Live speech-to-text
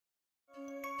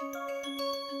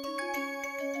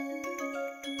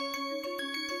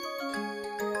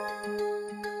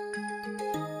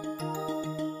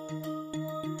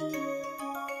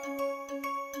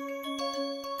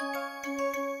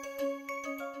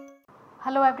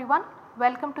Hello everyone,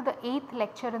 welcome to the 8th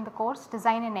lecture in the course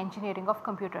Design and Engineering of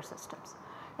Computer Systems.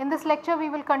 In this lecture we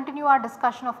will continue our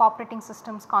discussion of operating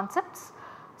systems concepts.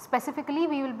 Specifically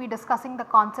we will be discussing the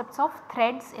concepts of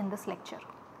threads in this lecture.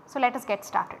 So let us get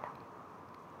started.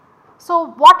 So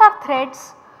what are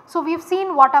threads? So we have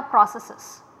seen what are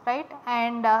processes, right,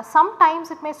 and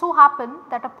sometimes it may so happen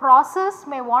that a process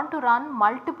may want to run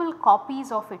multiple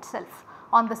copies of itself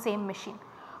on the same machine.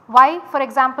 Why? For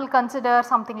example, consider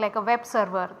something like a web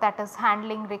server that is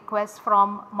handling requests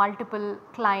from multiple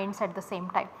clients at the same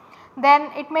time.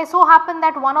 Then it may so happen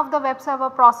that one of the web server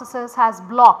processes has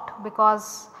blocked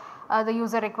because the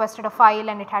user requested a file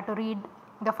and it had to read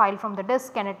the file from the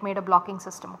disk and it made a blocking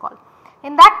system call.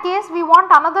 In that case we want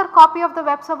another copy of the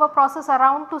web server process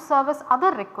around to service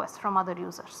other requests from other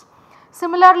users.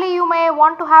 Similarly, you may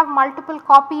want to have multiple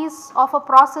copies of a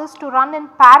process to run in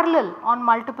parallel on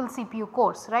multiple CPU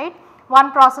cores, right.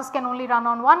 One process can only run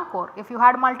on one core. If you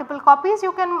had multiple copies,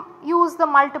 you can use the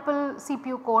multiple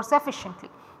CPU cores efficiently.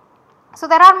 So,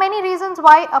 there are many reasons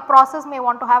why a process may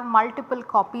want to have multiple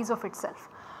copies of itself.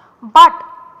 But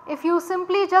if you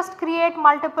simply just create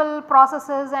multiple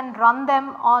processes and run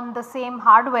them on the same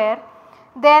hardware,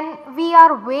 then we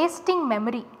are wasting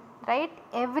memory, right.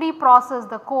 Every process,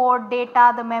 the code,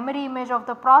 data, the memory image of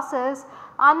the process,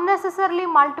 unnecessarily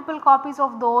multiple copies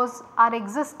of those are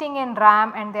existing in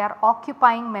RAM and they are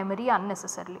occupying memory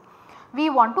unnecessarily. We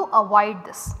want to avoid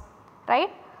this, right.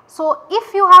 So,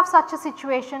 if you have such a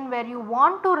situation where you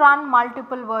want to run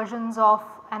multiple versions of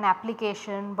an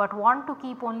application, but want to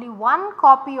keep only one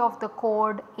copy of the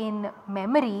code in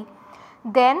memory,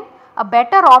 then a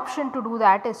better option to do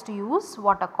that is to use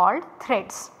what are called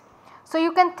threads. So,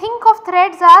 you can think of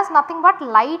threads as nothing but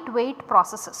lightweight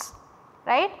processes,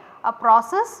 right. A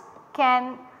process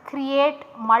can create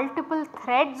multiple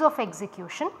threads of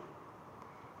execution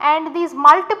and these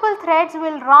multiple threads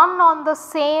will run on the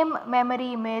same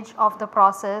memory image of the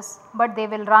process, but they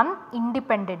will run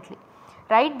independently,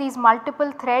 right. These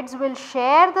multiple threads will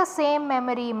share the same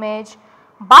memory image,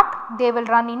 but they will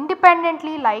run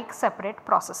independently like separate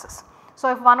processes. So,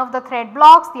 if one of the thread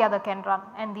blocks, the other can run,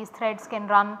 and these threads can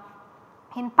run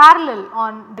in parallel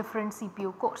on different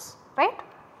CPU cores, right.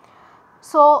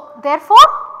 So, therefore,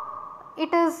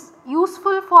 it is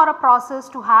useful for a process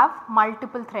to have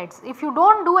multiple threads. If you do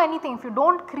not do anything, if you do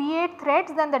not create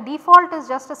threads, then the default is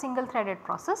just a single threaded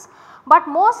process, but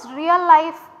most real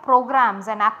life programs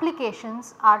and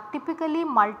applications are typically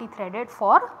multi-threaded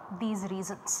for these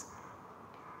reasons.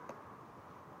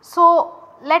 So,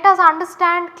 let us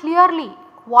understand clearly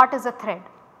what is a thread.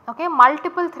 Okay,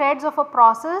 multiple threads of a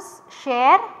process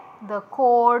share the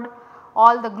code,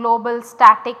 all the global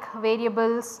static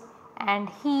variables and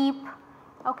heap.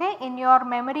 Okay, in your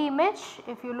memory image,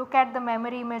 if you look at the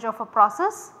memory image of a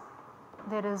process,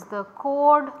 there is the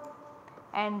code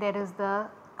and there is the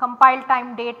compile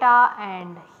time data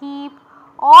and heap.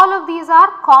 All of these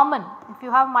are common. If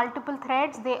you have multiple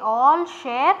threads, they all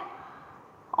share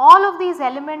all of these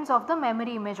elements of the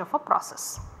memory image of a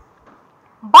process.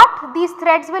 But these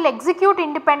threads will execute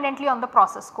independently on the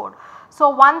process code. So,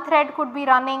 one thread could be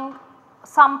running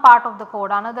some part of the code,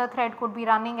 another thread could be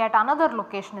running at another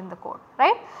location in the code,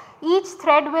 right. Each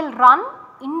thread will run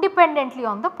independently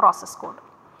on the process code.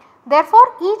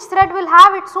 Therefore, each thread will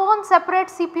have its own separate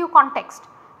CPU context,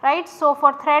 right. So,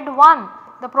 for thread 1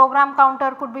 the program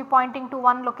counter could be pointing to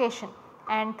one location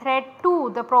and thread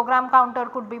 2 the program counter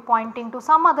could be pointing to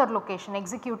some other location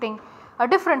executing a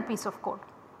different piece of code,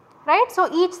 right. So,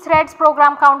 each thread's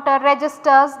program counter,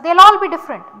 registers, they will all be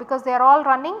different because they are all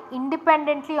running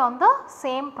independently on the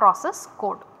same process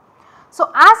code.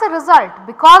 So, as a result,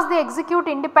 because they execute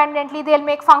independently, they will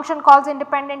make function calls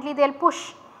independently, they will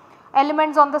push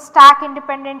elements on the stack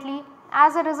independently.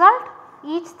 As a result,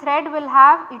 each thread will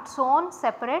have its own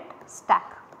separate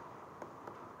stack.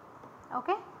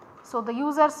 Okay. So, the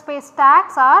user space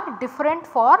stacks are different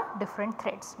for different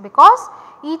threads because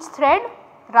each thread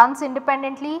runs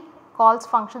independently, calls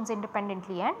functions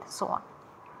independently and so on.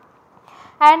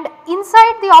 And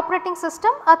inside the operating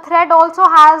system, a thread also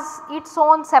has its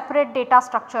own separate data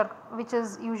structure, which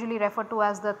is usually referred to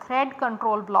as the thread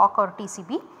control block or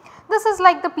TCB. This is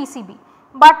like the PCB,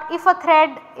 but if a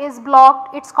thread is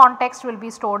blocked, its context will be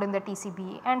stored in the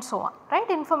TCB and so on, right.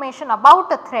 Information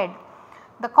about a thread,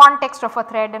 the context of a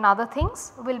thread and other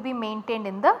things will be maintained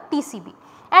in the TCB.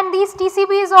 And these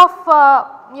TCBs of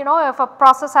if a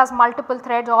process has multiple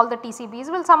threads, all the TCBs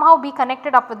will somehow be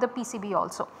connected up with the PCB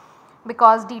also,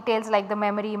 because details like the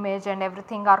memory image and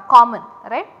everything are common,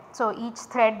 right. So, each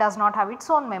thread does not have its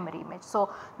own memory image. So,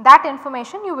 that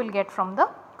information you will get from the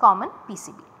common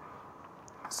PCB.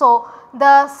 So,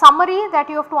 the summary that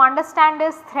you have to understand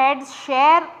is threads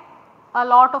share a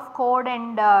lot of code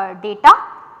and data,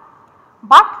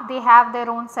 but they have their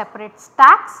own separate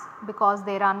stacks because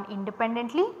they run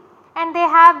independently, and they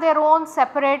have their own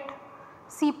separate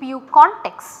CPU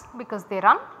contexts because they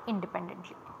run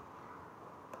independently.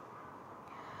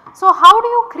 So, how do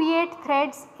you create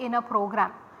threads in a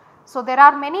program? So, there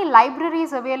are many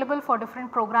libraries available for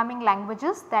different programming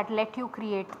languages that let you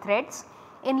create threads.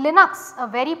 In Linux, a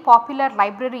very popular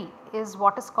library is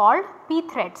what is called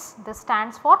pthreads. This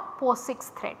stands for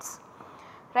POSIX threads,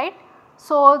 right.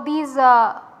 So,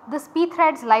 this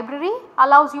pthreads library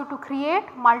allows you to create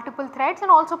multiple threads and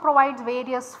also provides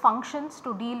various functions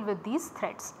to deal with these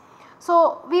threads.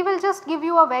 So, we will just give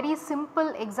you a very simple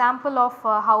example of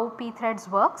how pthreads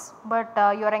works, but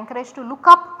you are encouraged to look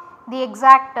up the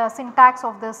exact syntax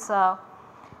of this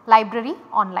library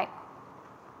online.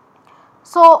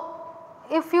 So,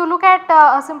 if you look at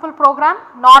a simple program,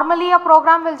 normally a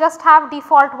program will just have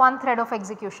default one thread of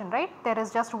execution, right. There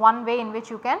is just one way in which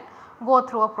you can go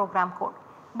through a program code.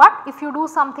 But if you do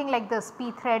something like this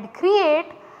pthread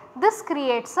create, this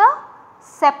creates a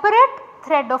separate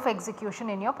thread of execution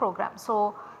in your program.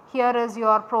 So, here is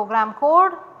your program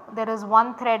code, there is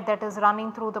one thread that is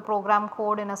running through the program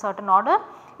code in a certain order.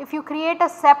 If you create a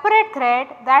separate thread,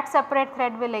 that separate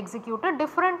thread will execute a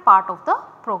different part of the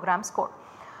program's code.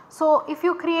 So, if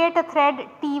you create a thread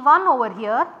T1 over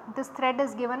here, this thread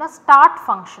is given a start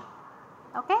function,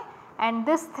 okay, and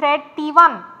this thread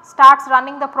T1 starts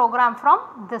running the program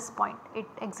from this point. It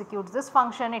executes this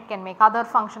function, it can make other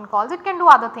function calls, it can do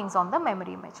other things on the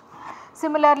memory image.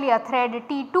 Similarly, a thread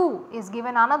T2 is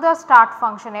given another start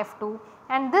function F2,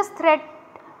 and this thread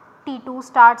T2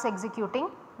 starts executing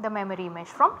the memory image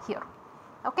from here,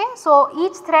 okay. So,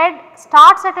 each thread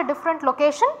starts at a different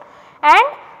location and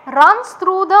runs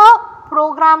through the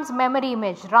program's memory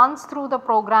image, runs through the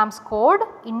program's code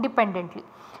independently,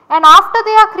 and after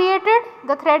they are created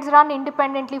the threads run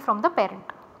independently from the parent,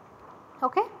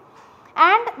 okay.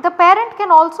 And the parent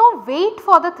can also wait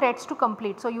for the threads to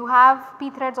complete. So, you have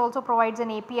pthreads also provides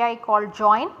an API called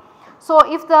join. So,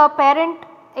 if the parent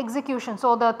execution,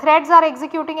 so the threads are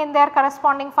executing in their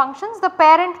corresponding functions, the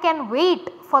parent can wait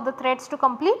for the threads to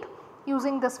complete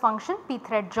using this function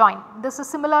pthread join. This is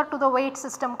similar to the wait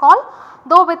system call,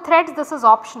 though with threads this is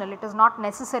optional, it is not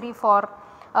necessary for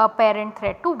a parent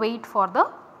thread to wait for the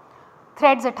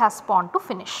threads it has spawned to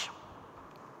finish,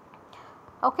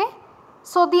 okay.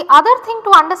 So, the other thing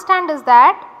to understand is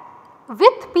that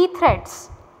with pthreads,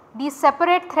 these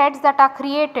separate threads that are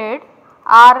created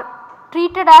are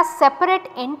treated as separate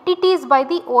entities by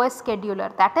the OS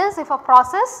scheduler. That is, if a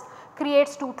process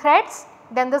creates two threads,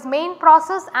 then this main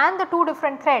process and the two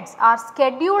different threads are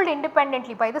scheduled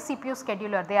independently by the CPU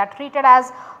scheduler. They are treated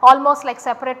as almost like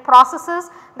separate processes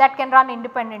that can run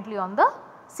independently on the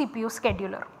CPU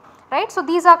scheduler, right. So,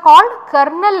 these are called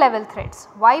kernel level threads.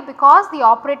 Why? Because the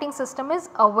operating system is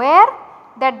aware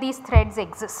that these threads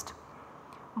exist,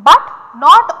 but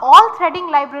not all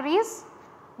threading libraries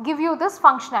give you this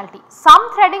functionality.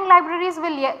 Some threading libraries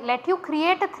will let you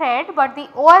create a thread, but the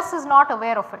OS is not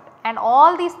aware of it, and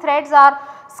all these threads are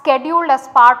scheduled as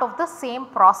part of the same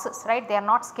process, right. They are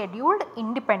not scheduled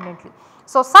independently.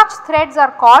 So, such threads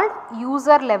are called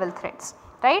user level threads,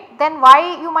 right. Then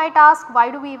why, you might ask, why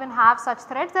do we even have such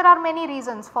threads? There are many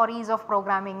reasons for ease of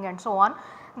programming and so on,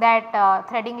 that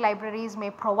threading libraries may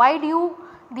provide you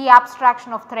the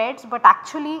abstraction of threads, but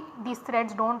actually these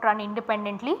threads do not run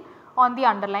independently on the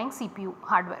underlying CPU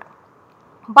hardware.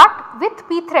 But with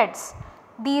pthreads,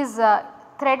 these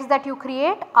threads that you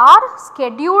create are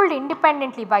scheduled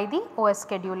independently by the OS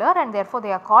scheduler, and therefore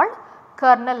they are called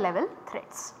kernel level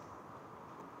threads.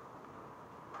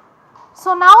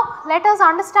 So, now let us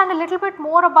understand a little bit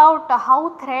more about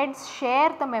how threads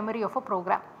share the memory of a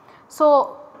program.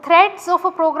 So, threads of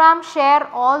a program share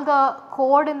all the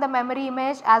code in the memory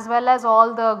image as well as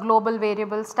all the global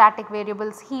variables, static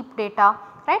variables, heap data,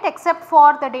 right, except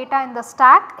for the data in the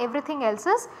stack, everything else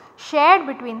is shared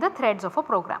between the threads of a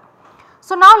program.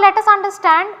 So, now let us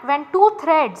understand when two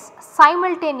threads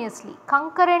simultaneously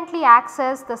concurrently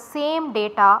access the same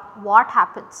data, what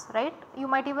happens, right. You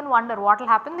might even wonder what will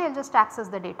happen, they will just access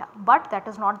the data, but that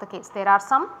is not the case. There are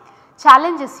some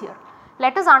challenges here.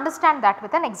 Let us understand that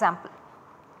with an example.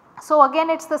 So, again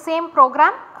it is the same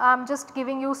program, I am just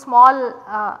giving you small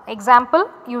example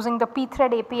using the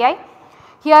pthread API.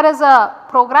 Here is a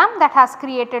program that has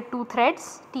created two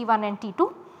threads T1 and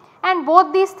T2, and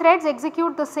both these threads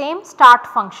execute the same start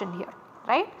function here,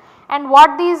 right. And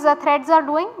what these threads are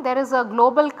doing, there is a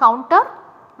global counter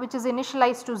which is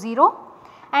initialized to 0,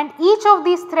 and each of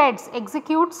these threads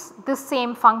executes this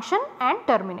same function and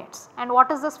terminates. And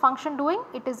what is this function doing?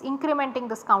 It is incrementing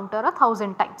this counter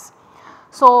 1000 times.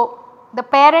 So, the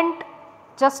parent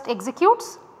just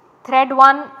executes, thread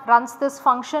 1 runs this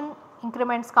function,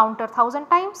 increments counter 1000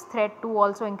 times, thread 2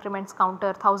 also increments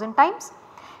counter 1000 times,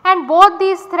 and both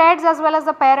these threads as well as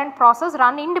the parent process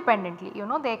run independently.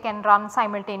 They can run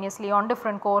simultaneously on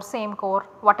different core, same core,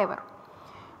 whatever.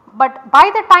 But by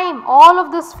the time all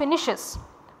of this finishes,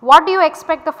 what do you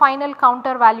expect the final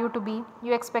counter value to be?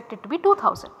 You expect it to be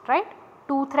 2000, right?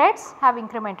 2 threads have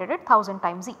incremented it 1000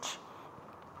 times each.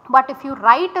 But if you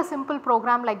write a simple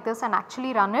program like this and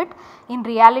actually run it, in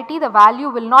reality the value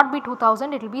will not be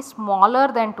 2000, it will be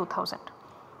smaller than 2000.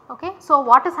 Okay. So,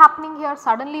 what is happening here?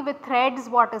 Suddenly with threads,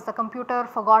 what is the computer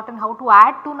forgotten how to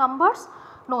add 2 numbers?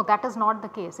 No, that is not the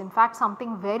case. In fact,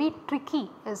 something very tricky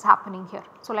is happening here.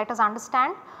 So, let us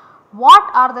understand what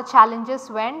are the challenges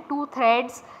when 2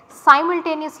 threads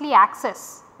simultaneously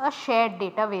access a shared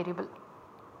data variable.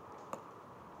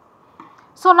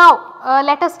 So, now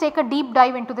let us take a deep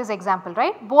dive into this example,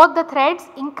 right. Both the threads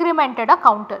incremented a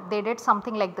counter, they did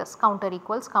something like this, counter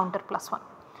equals counter plus 1.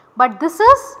 But this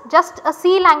is just a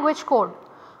C language code,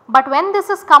 but when this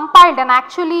is compiled and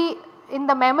actually in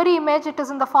the memory image it is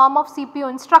in the form of CPU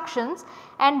instructions,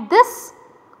 and this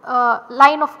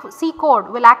line of C code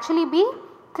will actually be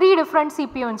 3 different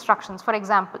CPU instructions, for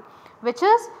example, which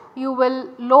is you will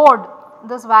load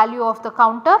this value of the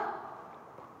counter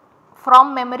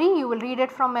from memory, you will read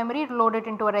it from memory, load it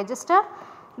into a register,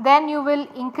 then you will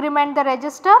increment the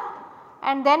register,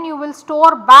 and then you will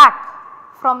store back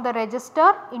from the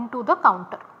register into the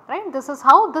counter, right. This is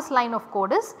how this line of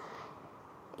code is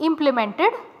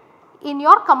implemented in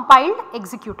your compiled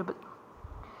executable.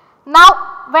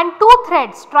 Now, when 2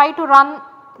 threads try to run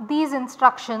these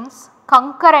instructions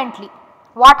concurrently,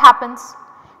 what happens?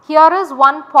 Here is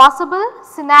one possible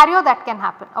scenario that can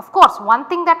happen. Of course, one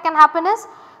thing that can happen is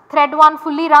thread 1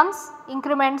 fully runs,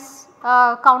 increments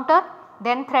counter,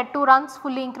 then thread 2 runs,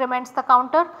 fully increments the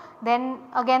counter, then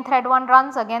again thread 1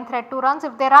 runs, again thread 2 runs.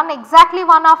 If they run exactly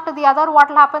one after the other, what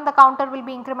will happen? The counter will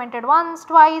be incremented once,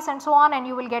 twice and so on, and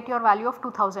you will get your value of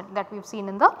 2000 that we have seen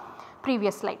in the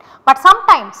previous slide. But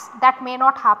sometimes that may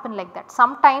not happen like that.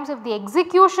 Sometimes if the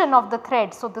execution of the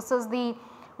thread, so this is the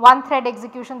one thread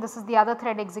execution, this is the other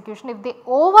thread execution, if they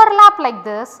overlap like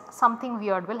this, something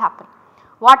weird will happen.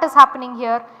 What is happening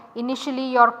here?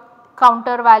 Initially your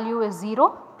counter value is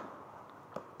 0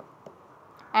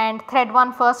 and thread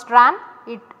 1 first ran,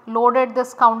 it loaded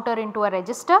this counter into a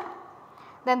register,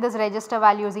 then this register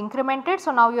value is incremented.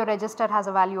 So, now your register has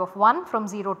a value of 1 from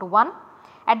 0 to 1.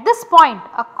 At this point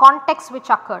a context switch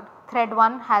occurred, thread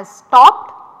 1 has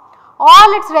stopped,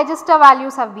 all its register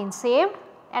values have been saved,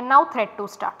 and now thread 2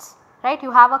 starts, right.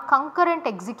 You have a concurrent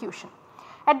execution.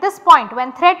 At this point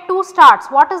when thread 2 starts,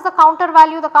 what is the counter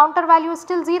value? The counter value is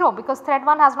still 0 because thread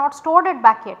 1 has not stored it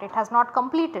back yet, it has not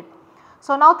completed.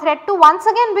 So, now thread 2 once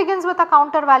again begins with a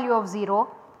counter value of 0,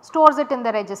 stores it in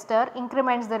the register,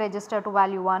 increments the register to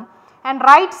value 1 and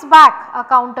writes back a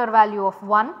counter value of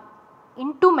 1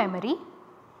 into memory.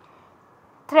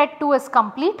 Thread 2 is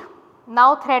complete.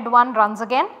 Now, thread 1 runs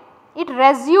again, it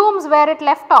resumes where it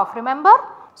left off, remember.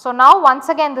 So, now once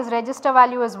again this register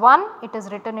value is 1, it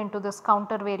is written into this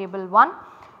counter variable 1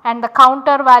 and the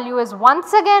counter value is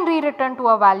once again rewritten to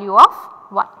a value of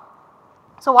 1.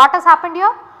 So, what has happened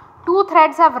here? 2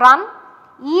 threads have run,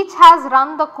 each has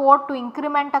run the code to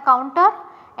increment a counter.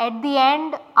 At the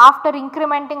end, after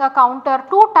incrementing a counter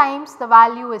 2 times, the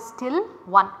value is still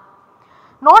 1.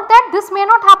 Note that this may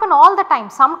not happen all the time,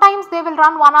 sometimes they will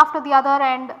run one after the other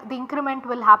and the increment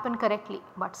will happen correctly,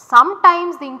 but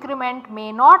sometimes the increment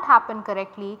may not happen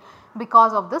correctly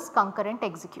because of this concurrent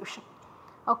execution.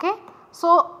 Okay.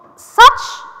 So, such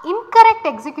incorrect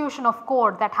execution of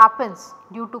code that happens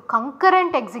due to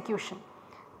concurrent execution,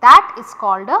 that is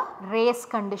called a race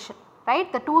condition,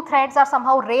 right. The 2 threads are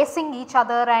somehow racing each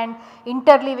other and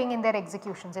interleaving in their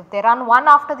executions. If they run one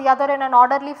after the other in an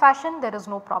orderly fashion, there is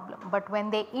no problem, but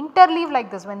when they interleave like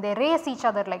this, when they race each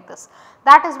other like this,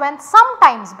 that is when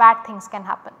sometimes bad things can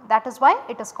happen. That is why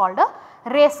it is called a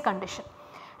race condition.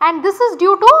 And this is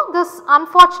due to this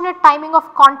unfortunate timing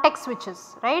of context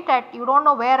switches, right. You do not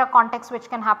know where a context switch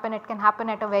can happen, it can happen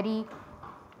at a very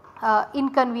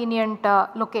inconvenient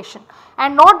location.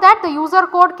 And note that the user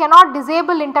code cannot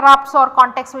disable interrupts or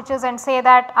context switches and say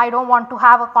that I do not want to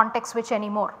have a context switch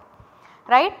anymore,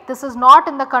 right. This is not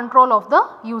in the control of the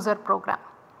user program.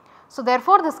 So,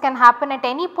 therefore, this can happen at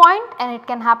any point and it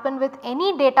can happen with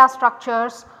any data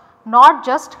structures, not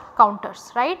just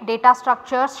counters, right. Data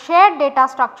structures, shared data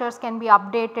structures can be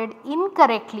updated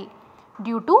incorrectly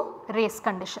due to race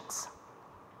conditions.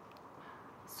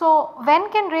 So,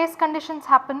 when can race conditions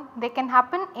happen? They can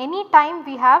happen any time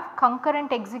we have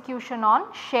concurrent execution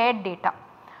on shared data.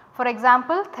 For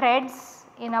example, threads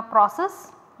in a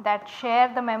process that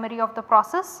share the memory of the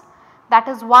process, that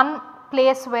is one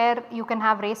place where you can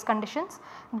have race conditions.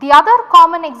 The other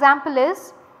common example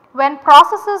is when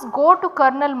processes go to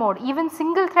kernel mode, even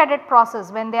single threaded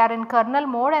process, when they are in kernel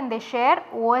mode and they share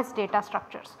OS data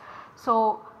structures.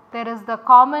 So, there is the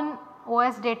common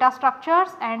OS data structures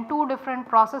and two different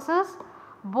processes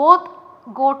both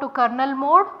go to kernel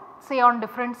mode, say on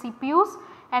different CPUs,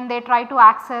 and they try to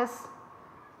access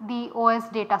the OS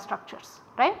data structures,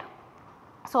 right.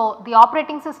 So, the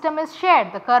operating system is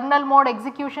shared, the kernel mode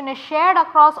execution is shared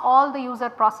across all the user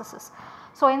processes.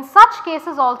 So, in such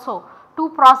cases also two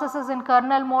processes in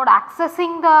kernel mode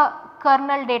accessing the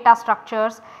kernel data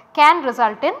structures can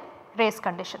result in race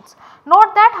conditions.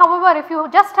 Note that however, if you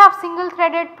just have single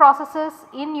threaded processes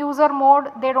in user mode,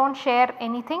 they do not share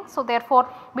anything. So, therefore,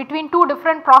 between two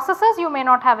different processes you may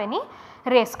not have any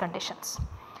race conditions.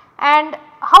 And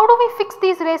how do we fix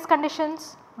these race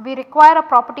conditions? We require a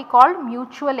property called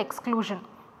mutual exclusion.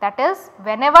 That is,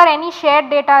 whenever any shared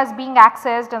data is being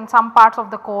accessed in some parts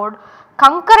of the code,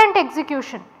 concurrent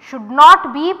execution should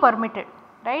not be permitted,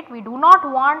 right. We do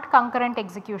not want concurrent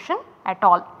execution at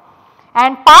all.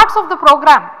 And parts of the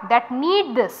program that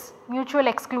need this mutual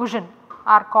exclusion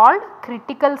are called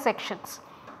critical sections,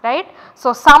 right.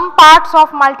 So, some parts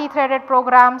of multi-threaded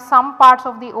programs, some parts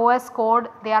of the OS code,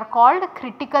 they are called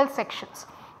critical sections.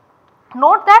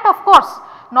 Note that of course,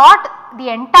 not the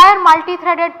entire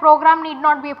multi-threaded program need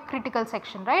not be a critical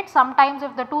section, right. Sometimes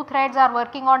if the two threads are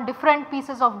working on different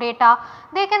pieces of data,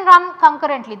 they can run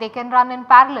concurrently, they can run in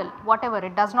parallel, whatever,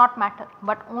 it does not matter.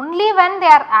 But only when they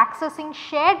are accessing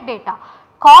shared data,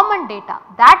 common data,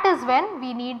 that is when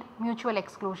we need mutual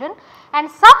exclusion, and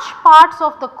such parts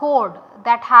of the code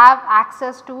that have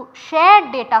access to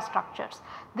shared data structures,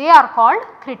 they are called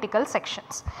critical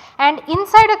sections. And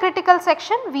inside a critical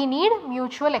section we need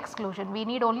mutual exclusion, we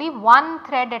need only one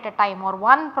thread at a time or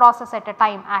one process at a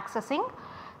time accessing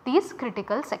these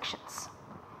critical sections.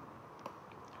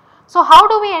 So, how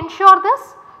do we ensure this?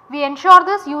 We ensure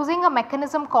this using a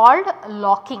mechanism called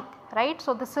locking, right.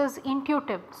 So, this is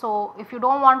intuitive. So, if you do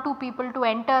not want two people to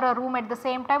enter a room at the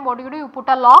same time, what do? You put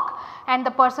a lock and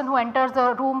the person who enters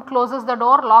the room closes the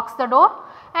door, locks the door,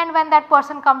 and when that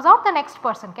person comes out the next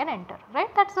person can enter,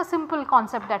 right. That is a simple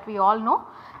concept that we all know.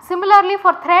 Similarly,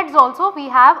 for threads also we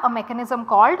have a mechanism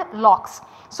called locks.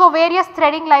 So, various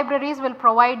threading libraries will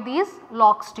provide these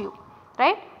locks to you,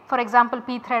 right. For example,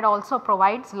 pthread also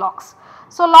provides locks.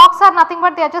 So, locks are nothing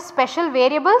but they are just special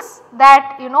variables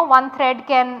that one thread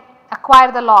can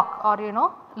acquire the lock or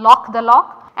lock the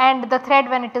lock, and the thread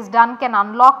when it is done can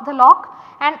unlock the lock,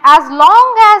 and as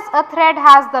long as a thread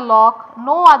has the lock,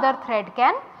 no other thread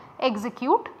can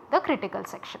execute the critical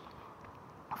section.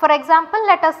 For example,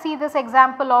 let us see this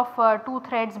example of two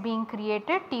threads being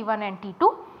created, T1 and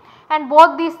T2, and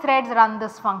both these threads run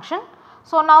this function.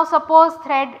 So, now suppose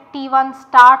thread T1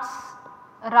 starts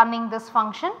running this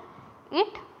function,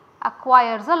 it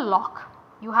acquires a lock.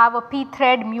 You have a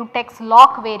pthread mutex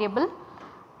lock variable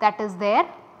that is there,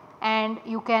 and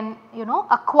you can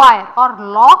acquire or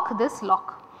lock this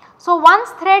lock. So, once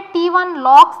thread T1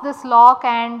 locks this lock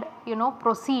and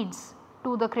proceeds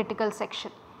to the critical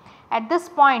section, at this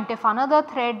point if another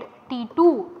thread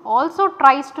T2 also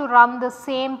tries to run the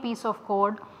same piece of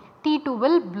code, T2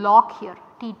 will block here.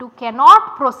 T2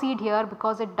 cannot proceed here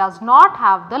because it does not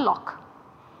have the lock.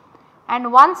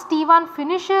 And once T1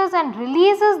 finishes and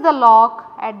releases the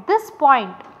lock, at this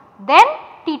point then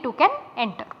T2 can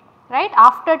enter, right.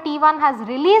 After T1 has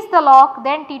released the lock,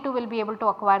 then T2 will be able to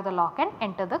acquire the lock and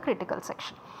enter the critical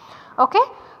section. Okay.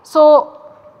 So,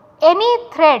 any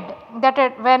thread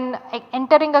that when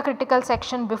entering a critical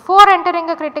section, before entering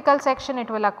a critical section it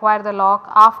will acquire the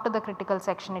lock, after the critical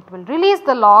section it will release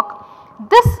the lock.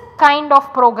 This kind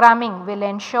of programming will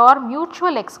ensure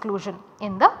mutual exclusion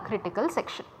in the critical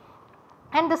section.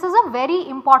 And this is a very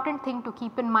important thing to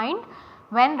keep in mind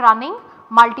when running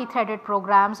multi-threaded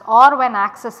programs or when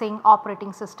accessing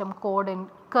operating system code in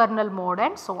kernel mode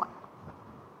and so on.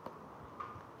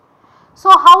 So,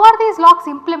 how are these locks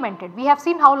implemented? We have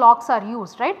seen how locks are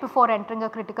used, right. Before entering a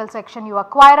critical section you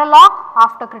acquire a lock,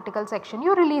 after critical section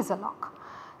you release a lock,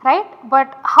 right.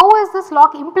 But how is this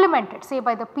lock implemented? Say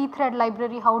by the pthread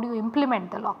library, how do you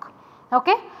implement the lock?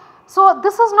 Okay. So,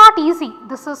 this is not easy,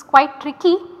 this is quite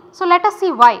tricky. So, let us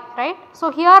see why, right.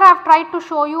 So, here I have tried to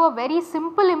show you a very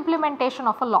simple implementation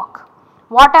of a lock.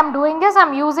 What I am doing is I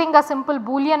am using a simple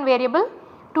boolean variable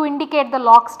to indicate the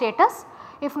lock status,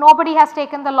 If nobody has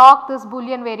taken the lock, this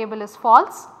boolean variable is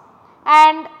false,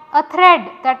 and a thread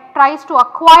that tries to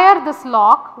acquire this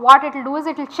lock, what it will do is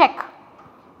it will check,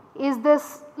 is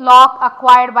this lock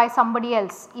acquired by somebody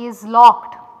else, is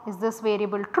locked, is this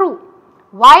variable true.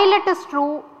 While it is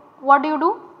true, what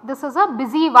do? This is a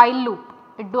busy while loop,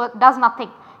 it does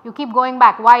nothing. You keep going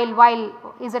back, while,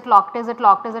 is it locked, is it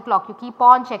locked, is it locked, you keep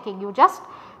on checking, you just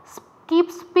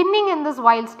keep spinning in this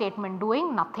while statement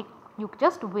doing nothing, you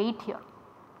just wait here.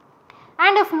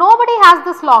 And if nobody has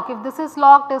this lock, if this is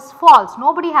locked is false,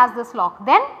 nobody has this lock,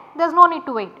 then there is no need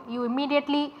to wait. You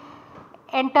immediately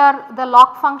enter the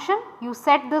lock function, you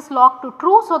set this lock to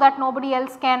true so that nobody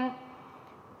else can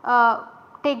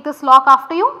take this lock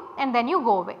after you, and then you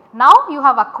go away. Now you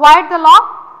have acquired the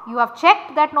lock, you have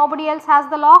checked that nobody else has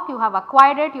the lock, you have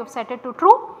acquired it, you have set it to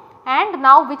true, and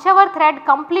now whichever thread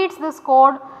completes this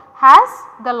code has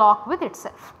the lock with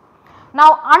itself.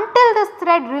 Now until this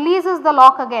thread releases the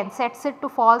lock again, sets it to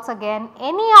false again,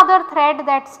 any other thread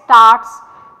that starts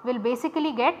will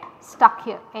basically get stuck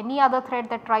here. Any other thread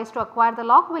that tries to acquire the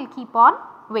lock will keep on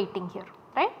waiting here,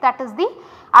 right. That is the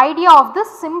idea of this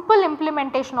simple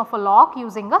implementation of a lock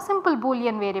using a simple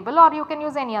boolean variable, or you can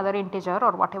use any other integer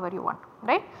or whatever you want,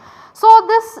 right. So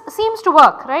this seems to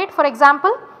work, right. For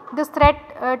example, this thread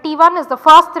T1 is the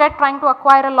first thread trying to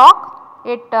acquire a lock,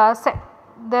 it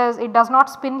does not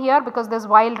spin here because this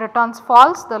while returns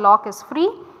false, the lock is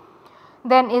free,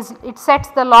 then it sets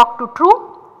the lock to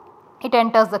true, it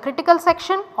enters the critical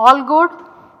section, all good.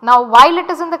 Now while it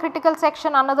is in the critical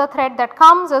section, another thread that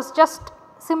comes is just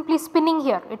simply spinning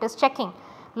here, it is checking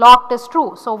locked is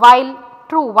true. So while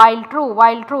true, while true,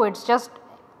 while true, it is just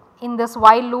in this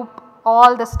while loop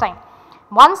all this time.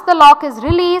 Once the lock is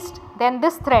released, then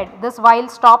this thread, this while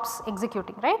stops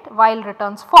executing, right, while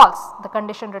returns false, the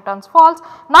condition returns false.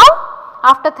 Now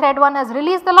after thread 1 has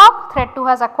released the lock, thread 2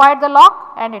 has acquired the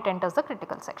lock and it enters the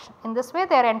critical section. In this way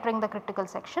they are entering the critical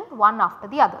section one after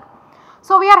the other.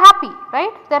 So we are happy,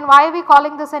 right. Then why are we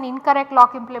calling this an incorrect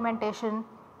lock implementation?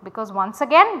 Because once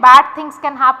again bad things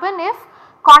can happen if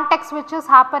context switches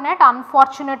happen at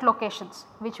unfortunate locations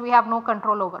which we have no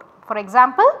control over. For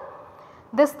example,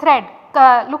 this thread,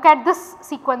 look at this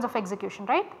sequence of execution,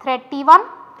 right. Thread T1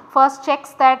 first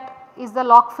checks that is the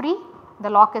lock free, the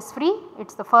lock is free, it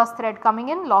is the first thread coming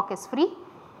in, lock is free.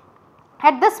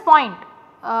 At this point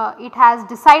it has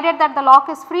decided that the lock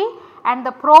is free and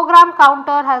the program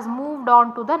counter has moved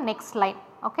on to the next line,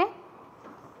 okay.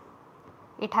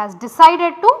 It has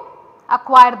decided to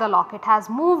acquire the lock, it has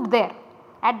moved there.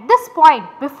 At this point,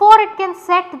 before it can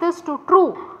set this to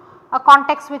true, a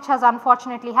context switch has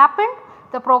unfortunately happened,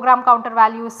 the program counter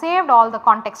value is saved, all the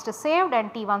context is saved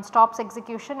and T1 stops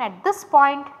execution. At this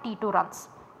point T2 runs.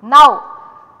 Now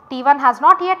T1 has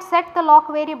not yet set the lock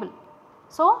variable.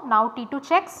 So now T2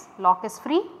 checks lock is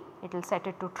free, it will set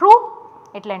it to true,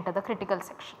 it will enter the critical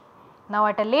section. Now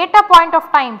at a later point of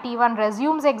time T1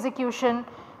 resumes execution,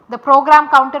 the program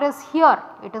counter is here,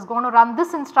 it is going to run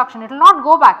this instruction, it will not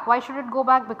go back. Why should it go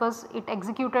back? Because it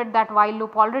executed that while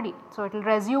loop already. So it will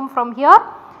resume from here,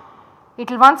 it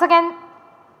will once again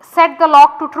set the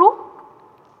lock to true,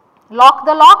 lock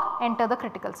the lock, enter the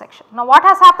critical section. Now what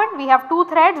has happened? We have two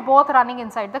threads both running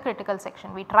inside the critical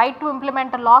section. We tried to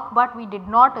implement a lock but we did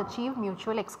not achieve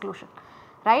mutual exclusion,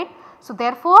 right. So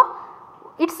therefore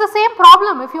it is the same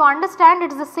problem, if you understand,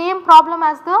 it is the same problem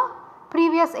as the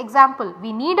previous example.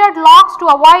 We needed locks to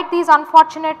avoid these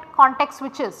unfortunate context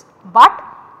switches, but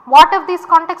what if these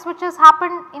context switches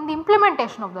happen in the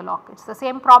implementation of the lock? It is the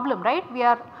same problem, right. We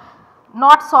are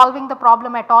not solving the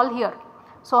problem at all here.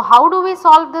 So how do we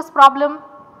solve this problem?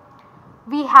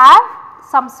 We have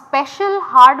some special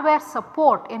hardware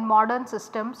support in modern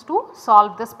systems to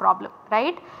solve this problem,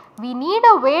 right. We need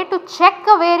a way to check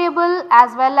a variable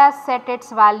as well as set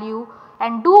its value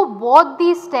and do both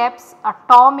these steps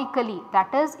atomically,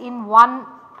 that is in one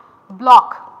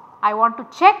block. I want to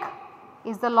check,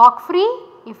 is the lock free?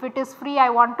 If it is free, I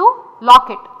want to lock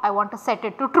it, I want to set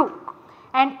it to true.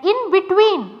 And in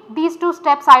between these two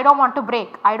steps I do not want to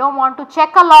break, I do not want to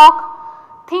check a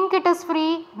lock, think it is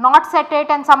free, not set it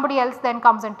and somebody else then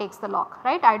comes and takes the lock,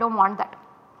 right. I do not want that.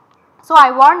 So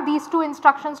I want these two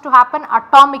instructions to happen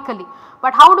atomically.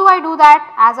 But how do I do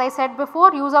that? As I said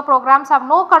before, user programs have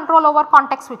no control over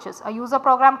context switches. A user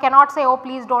program cannot say, oh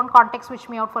please do not context switch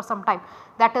me out for some time.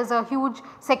 That is a huge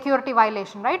security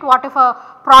violation, right. What if a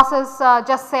process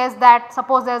just says that,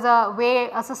 suppose there is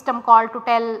a system call to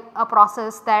tell a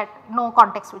process that no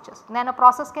context switches. Then a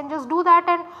process can just do that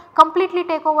and completely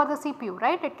take over the CPU,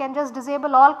 right. It can just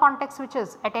disable all context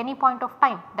switches at any point of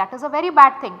time. That is a very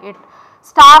bad thing. It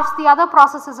starves the other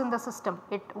processes in the system,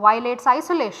 it violates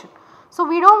isolation. So,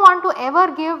 we do not want to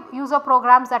ever give user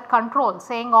programs that control,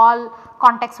 saying all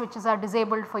context switches are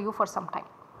disabled for you for some time.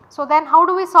 So, then how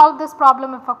do we solve this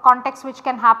problem if a context switch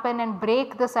can happen and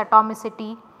break this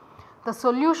atomicity? The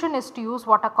solution is to use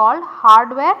what are called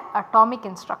hardware atomic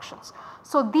instructions.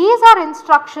 So, these are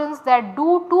instructions that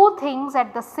do two things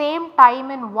at the same time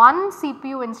in one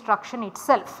CPU instruction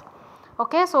itself.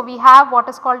 Okay, so, we have what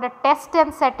is called a test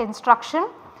and set instruction.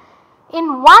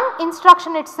 In one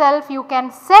instruction itself you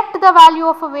can set the value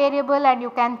of a variable and you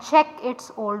can check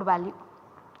its old value,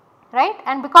 right.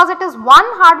 And because it is one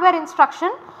hardware instruction,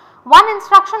 one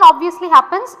instruction obviously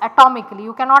happens atomically.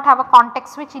 You cannot have a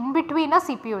context switch in between a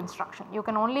CPU instruction. You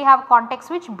can only have context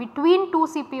switch between two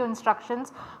CPU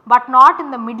instructions, but not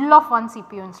in the middle of one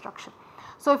CPU instruction.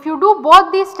 So, if you do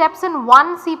both these steps in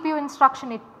one CPU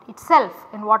instruction itself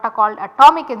in what are called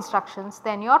atomic instructions,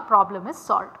 then your problem is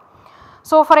solved.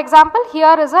 So, for example,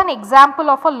 here is an example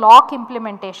of a lock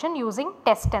implementation using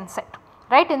test and set,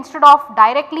 right. Instead of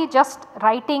directly just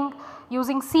writing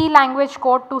using C language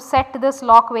code to set this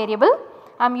lock variable,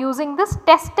 I am using this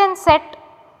test and set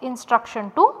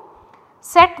instruction to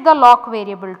set the lock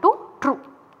variable to true,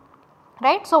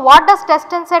 right. So, what does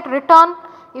test and set return?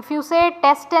 If you say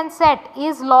test and set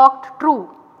is locked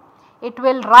true, it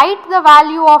will write the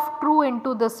value of true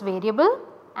into this variable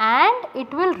and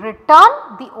it will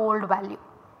return the old value,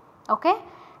 okay.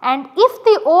 And if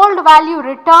the old value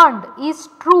returned is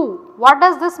true, what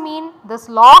does this mean? This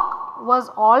lock was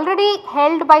already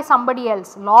held by somebody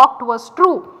else, locked was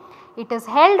true, it is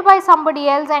held by somebody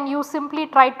else and you simply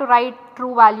try to write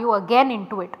true value again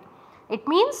into it. It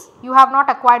means you have not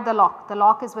acquired the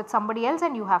lock is with somebody else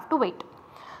and you have to wait.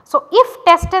 So, if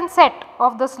test and set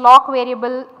of this lock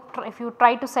variable, if you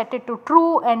try to set it to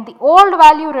true and the old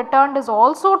value returned is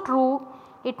also true,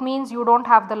 it means you do not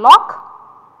have the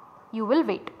lock, you will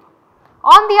wait.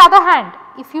 On the other hand,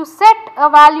 if you set a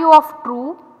value of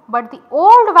true but the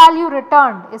old value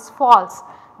returned is false,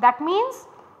 that means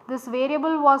this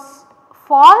variable was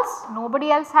false, nobody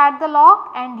else had the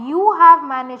lock and you have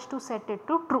managed to set it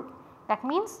to true. That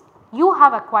means you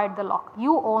have acquired the lock,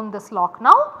 you own this lock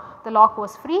now, the lock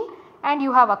was free and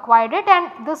you have acquired it,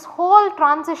 and this whole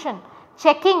transition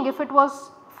checking if it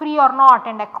was free or not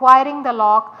and acquiring the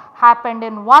lock happened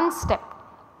in one step.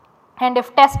 And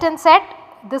if test and set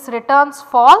this returns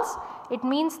false, it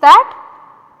means that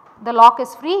the lock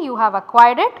is free, you have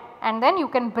acquired it and then you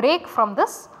can break from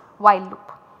this while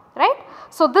loop, right.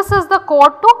 So, this is the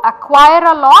code to acquire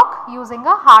a lock using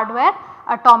a hardware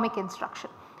atomic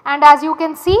instruction, and as you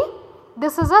can see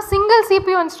this is a single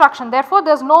CPU instruction, therefore,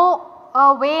 there is no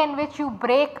way in which you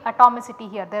break atomicity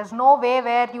here. There is no way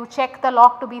where you check the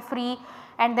lock to be free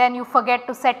and then you forget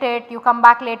to set it, you come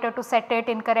back later to set it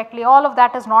incorrectly, all of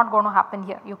that is not going to happen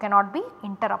here, you cannot be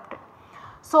interrupted.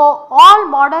 So, all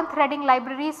modern threading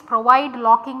libraries provide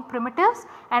locking primitives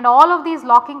and all of these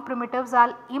locking primitives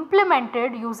are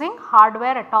implemented using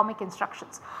hardware atomic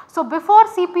instructions. So, before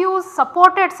CPUs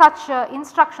supported such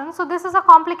instructions, so this is a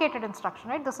complicated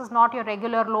instruction, right. This is not your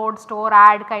regular load, store,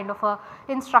 add kind of a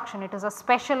instruction, it is a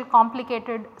special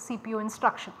complicated CPU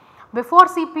instruction. Before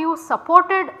CPU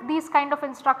supported these kind of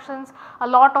instructions, a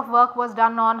lot of work was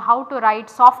done on how to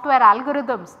write software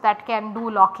algorithms that can do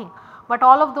locking, but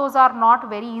all of those are not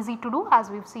very easy to do as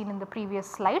we have seen in the previous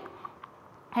slide,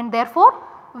 and therefore,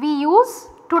 we use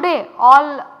today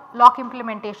all lock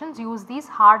implementations use these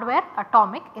hardware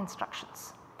atomic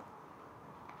instructions.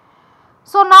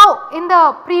 So, now in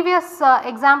the previous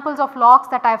examples of locks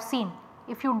that I have seen,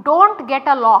 if you do not get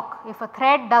a lock, if a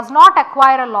thread does not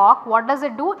acquire a lock, what does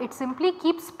it do? It simply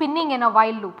keeps spinning in a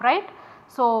while loop, right.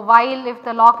 So, while if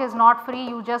the lock is not free,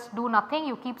 you just do nothing,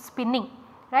 you keep spinning,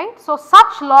 right. So,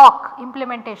 such lock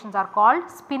implementations are called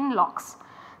spin locks.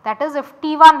 That is, if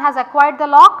T1 has acquired the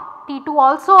lock, T2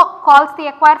 also calls the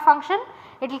acquire function,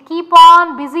 it will keep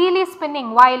on busily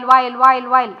spinning while,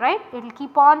 right. It will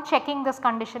keep on checking this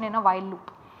condition in a while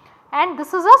loop. And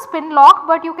this is a spin lock,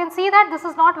 but you can see that this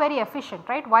is not very efficient,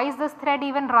 right. Why is this thread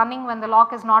even running when the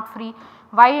lock is not free?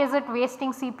 Why is it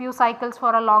wasting CPU cycles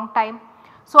for a long time?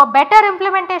 So, a better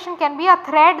implementation can be a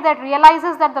thread that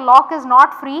realizes that the lock is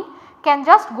not free, can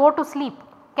just go to sleep,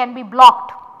 can be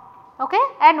blocked, okay,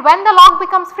 and when the lock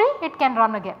becomes free it can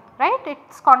run again, right,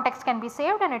 its context can be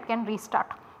saved and it can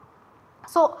restart.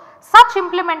 So, such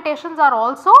implementations are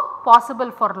also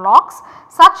possible for locks.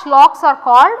 Such locks are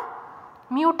called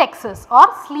mutexes or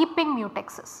sleeping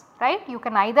mutexes, right. You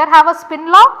can either have a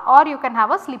spin lock or you can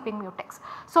have a sleeping mutex.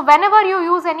 So, whenever you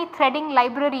use any threading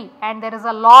library and there is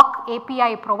a lock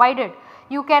API provided,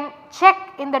 you can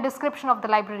check in the description of the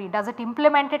library, does it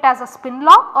implement it as a spin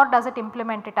lock or does it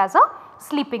implement it as a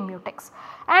sleeping mutex.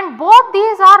 And both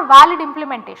these are valid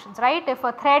implementations, right. If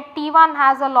a thread T1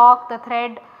 has a lock, the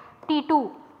thread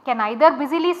T2 can either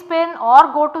busily spin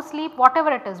or go to sleep,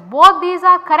 whatever it is. Both these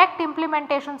are correct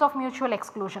implementations of mutual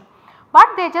exclusion, but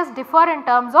they just differ in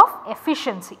terms of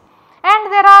efficiency.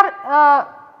 And there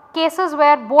are cases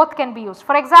where both can be used.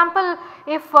 For example,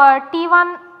 if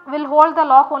T1 will hold the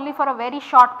lock only for a very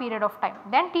short period of time,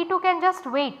 then T2 can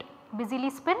just wait, busily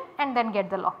spin and then get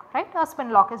the lock, right. A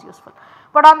spin lock is useful.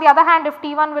 But on the other hand, if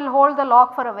T1 will hold the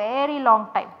lock for a very long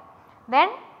time, then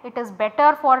it is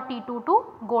better for T2 to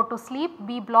go to sleep,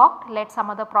 be blocked, let some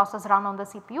other process run on the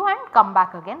CPU and come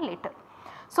back again later.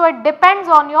 So, it depends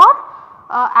on your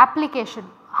application,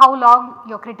 how long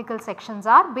your critical sections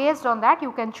are. Based on that,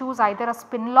 you can choose either a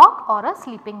spin lock or a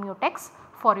sleeping mutex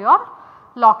for your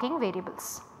locking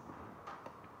variables.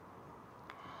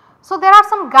 So, there are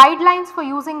some guidelines for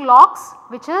using locks,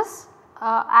 which is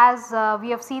as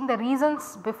we have seen the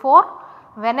reasons before.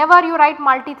 Whenever you write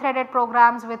multi-threaded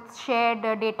programs with shared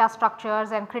data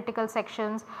structures and critical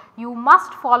sections, you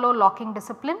must follow locking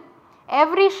discipline.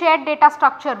 Every shared data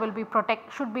structure will be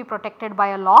should be protected by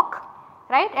a lock,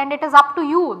 right, and it is up to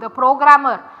you, the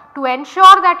programmer, to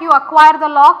ensure that you acquire the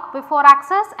lock before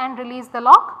access and release the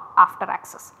lock after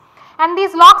access. And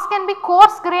these locks can be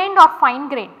coarse grained or fine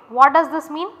grained. What does this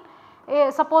mean?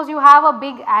 Suppose you have a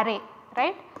big array,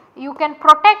 right, you can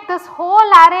protect this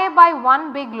whole array by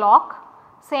one big lock,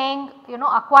 saying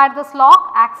acquire this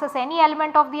lock, access any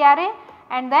element of the array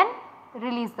and then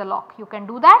release the lock. You can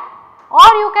do that,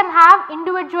 or you can have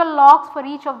individual locks for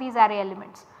each of these array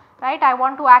elements, right. I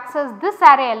want to access this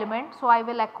array element, so I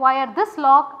will acquire this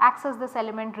lock, access this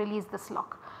element, release this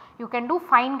lock. You can do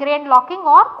fine grained locking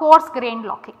or coarse grained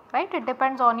locking, right. It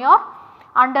depends on your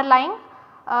underlying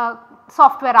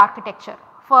software architecture.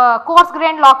 For coarse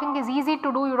grained locking is easy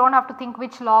to do, you do not have to think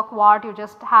which lock what, you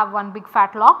just have one big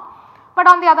fat lock. But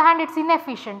on the other hand, it is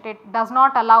inefficient, it does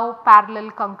not allow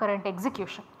parallel concurrent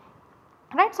execution,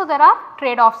 right. So, there are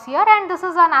trade offs here, and this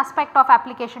is an aspect of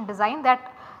application design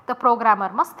that the programmer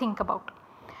must think about.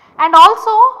 And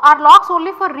also, are locks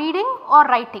only for reading or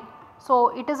writing? So,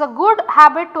 it is a good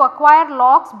habit to acquire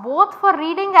locks both for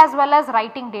reading as well as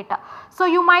writing data. So,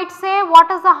 you might say,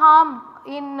 what is the harm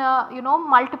in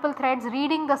multiple threads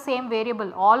reading the same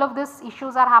variable? All of these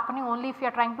issues are happening only if you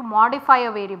are trying to modify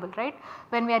a variable, right.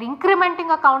 When we are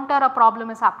incrementing a counter, a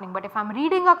problem is happening, but if I am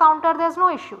reading a counter, there is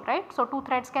no issue, right. So, two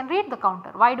threads can read the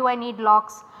counter. Why do I need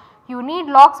locks? You need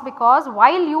locks because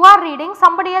while you are reading,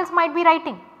 somebody else might be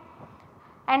writing,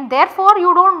 and therefore you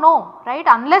do not know, right.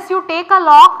 Unless you take a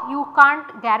lock, you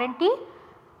can't guarantee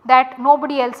that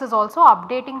nobody else is also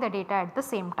updating the data at the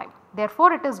same time.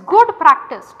 Therefore, it is good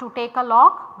practice to take a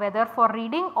lock whether for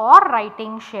reading or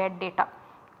writing shared data.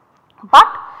 But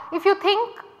if you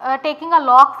think taking a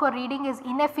lock for reading is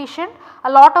inefficient,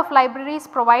 a lot of libraries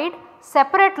provide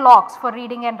separate locks for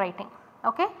reading and writing.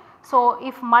 Okay. So,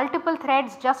 if multiple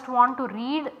threads just want to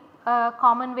read a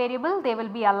common variable, they will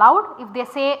be allowed if they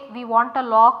say we want a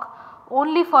lock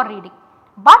only for reading.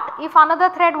 But if another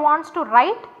thread wants to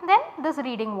write, then this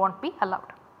reading will not be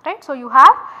allowed, right. So, you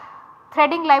have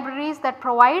threading libraries that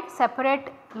provide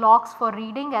separate locks for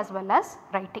reading as well as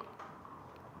writing.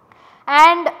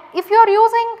 And if you are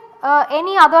using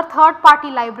any other third party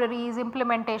libraries,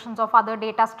 implementations of other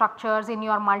data structures in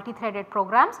your multi-threaded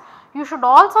programs, you should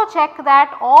also check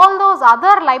that all those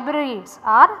other libraries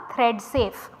are thread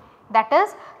safe. That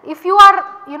is, if you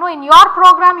are in your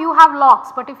program you have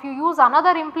locks, but if you use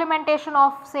another implementation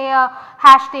of say a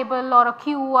hash table or a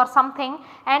queue or something,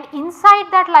 and inside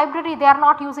that library they are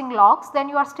not using locks, then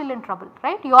you are still in trouble,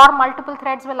 right. Your multiple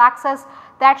threads will access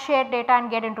that shared data and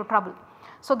get into trouble.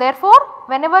 So, therefore,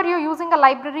 whenever you are using a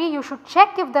library, you should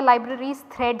check if the library is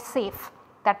thread safe.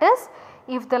 That is,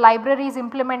 if the library's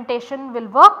implementation will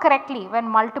work correctly when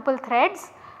multiple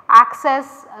threads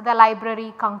access the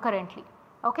library concurrently.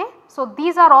 Okay. So,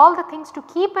 these are all the things to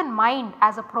keep in mind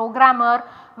as a programmer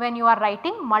when you are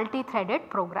writing multi-threaded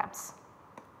programs.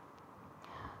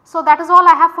 So, that is all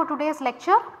I have for today's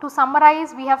lecture. To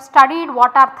summarize, we have studied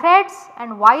what are threads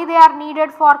and why they are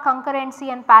needed for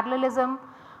concurrency and parallelism.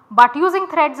 But using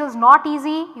threads is not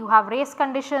easy. You have race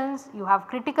conditions, you have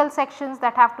critical sections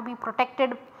that have to be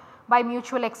protected by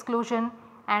mutual exclusion,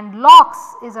 and locks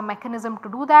is a mechanism to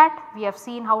do that. We have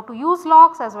seen how to use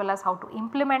locks as well as how to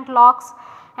implement locks,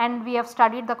 and we have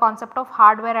studied the concept of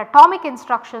hardware atomic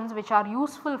instructions which are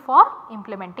useful for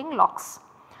implementing locks.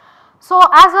 So,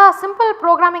 as a simple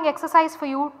programming exercise for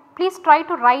you, please try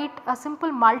to write a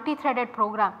simple multi-threaded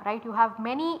program, right. You have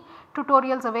many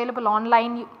tutorials available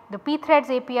online. The pthreads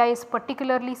API is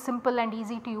particularly simple and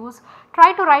easy to use.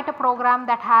 Try to write a program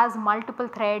that has multiple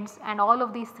threads and all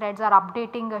of these threads are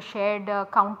updating a shared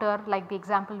counter like the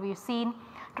example we have seen.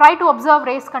 Try to observe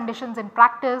race conditions in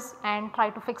practice and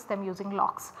try to fix them using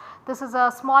locks. This is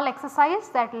a small exercise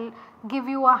that will give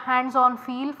you a hands on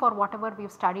feel for whatever we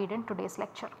have studied in today's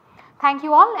lecture. Thank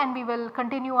you all, and we will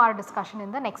continue our discussion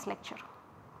in the next lecture.